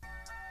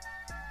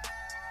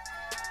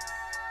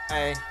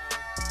Ay,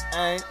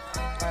 ay,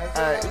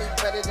 Ay, you know me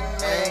better than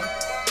me.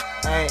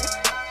 ay,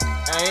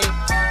 ay, You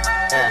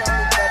yeah. know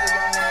me better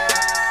than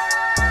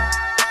me.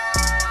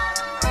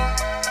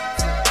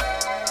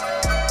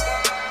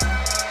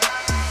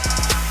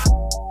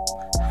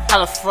 How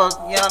the fuck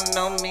y'all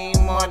know me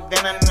more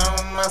than I know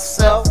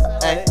myself?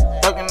 Ay,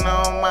 fucking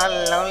on my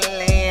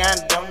lonely, I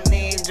don't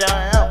need your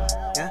help.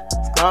 Yeah.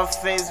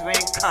 Scarface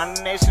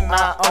reincarnation,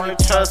 I only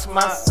trust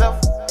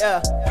myself. Yeah.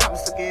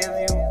 Promise to give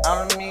you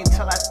all of me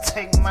till I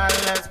take my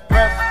last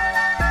breath.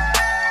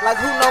 Like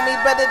who know me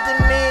better than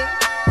me?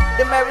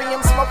 The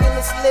Miriam smoking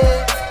this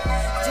lead.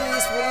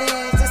 G's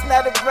release, it's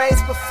not a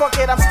race, but fuck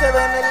it, I'm still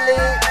in the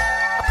lead.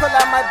 I pull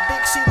out my dick,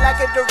 she like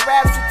a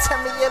giraffe, she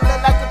tell me it look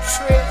like a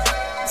tree.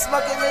 I'm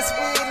smoking this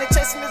weed and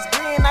chasing this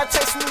green, I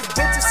chasing these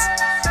bitches.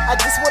 I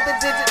just want the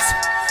digits.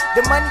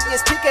 The money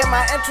is piquing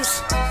my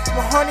interest. I'm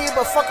horny,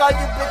 but fuck all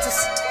you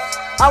bitches.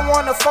 I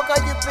wanna fuck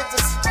all you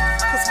bitches,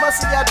 cause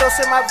most of y'all don't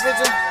see my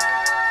vision.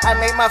 I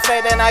make my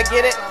fate and I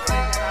get it.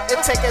 It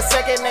take a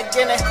second to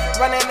get it.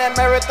 Running that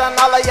marathon,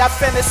 all of y'all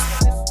finished.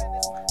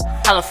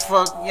 How the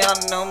fuck y'all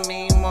know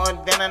me more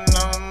than I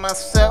know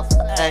myself?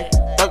 Ay,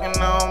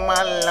 fucking on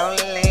my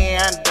lonely,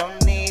 I don't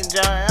need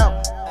your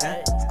help.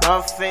 Yeah.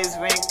 Scarface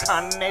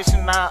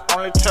reincarnation, I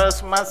only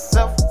trust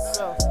myself.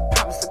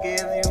 Promise to give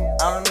you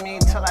all of me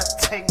till I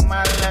take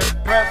my last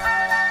breath.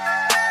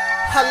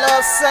 I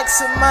love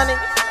sex and money.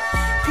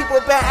 People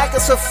been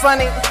acting so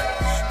funny.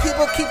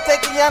 People keep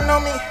thinking y'all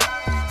know me.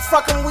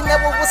 Fucking, we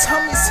never was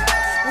homies.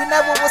 We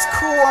never was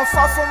cool. I'm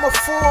far from a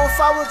fool. If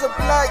I was a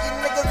blood, you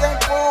niggas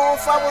ain't cool.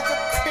 If I was a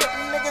crip,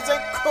 you niggas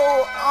ain't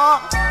cool.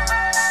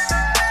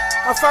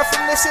 I'm far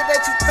from this shit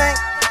that you think.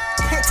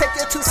 Can't take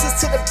your 2 cents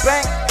to the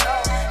bank.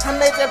 I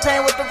made that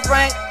pain with the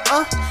rank.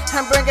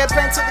 And bring that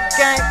pain to the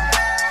game.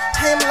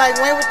 Hey, I'm like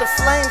Wayne with the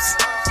flames.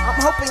 I'm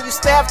hoping you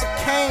stab the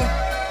cane.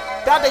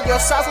 Dot your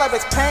shots like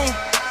it's pain.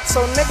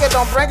 So nigga,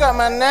 don't bring up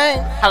my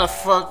name. How the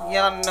fuck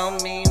y'all know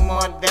me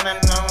more than I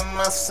know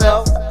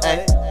myself?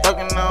 Ay,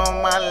 fucking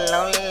on my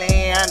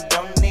lonely, I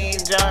don't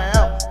need your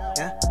help.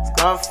 Yeah.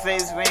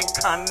 Scarface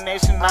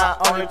reincarnation, I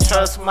only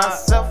trust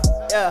myself.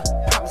 Yeah.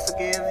 Promise to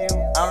give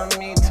you all of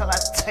me till I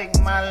take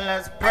my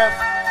last breath.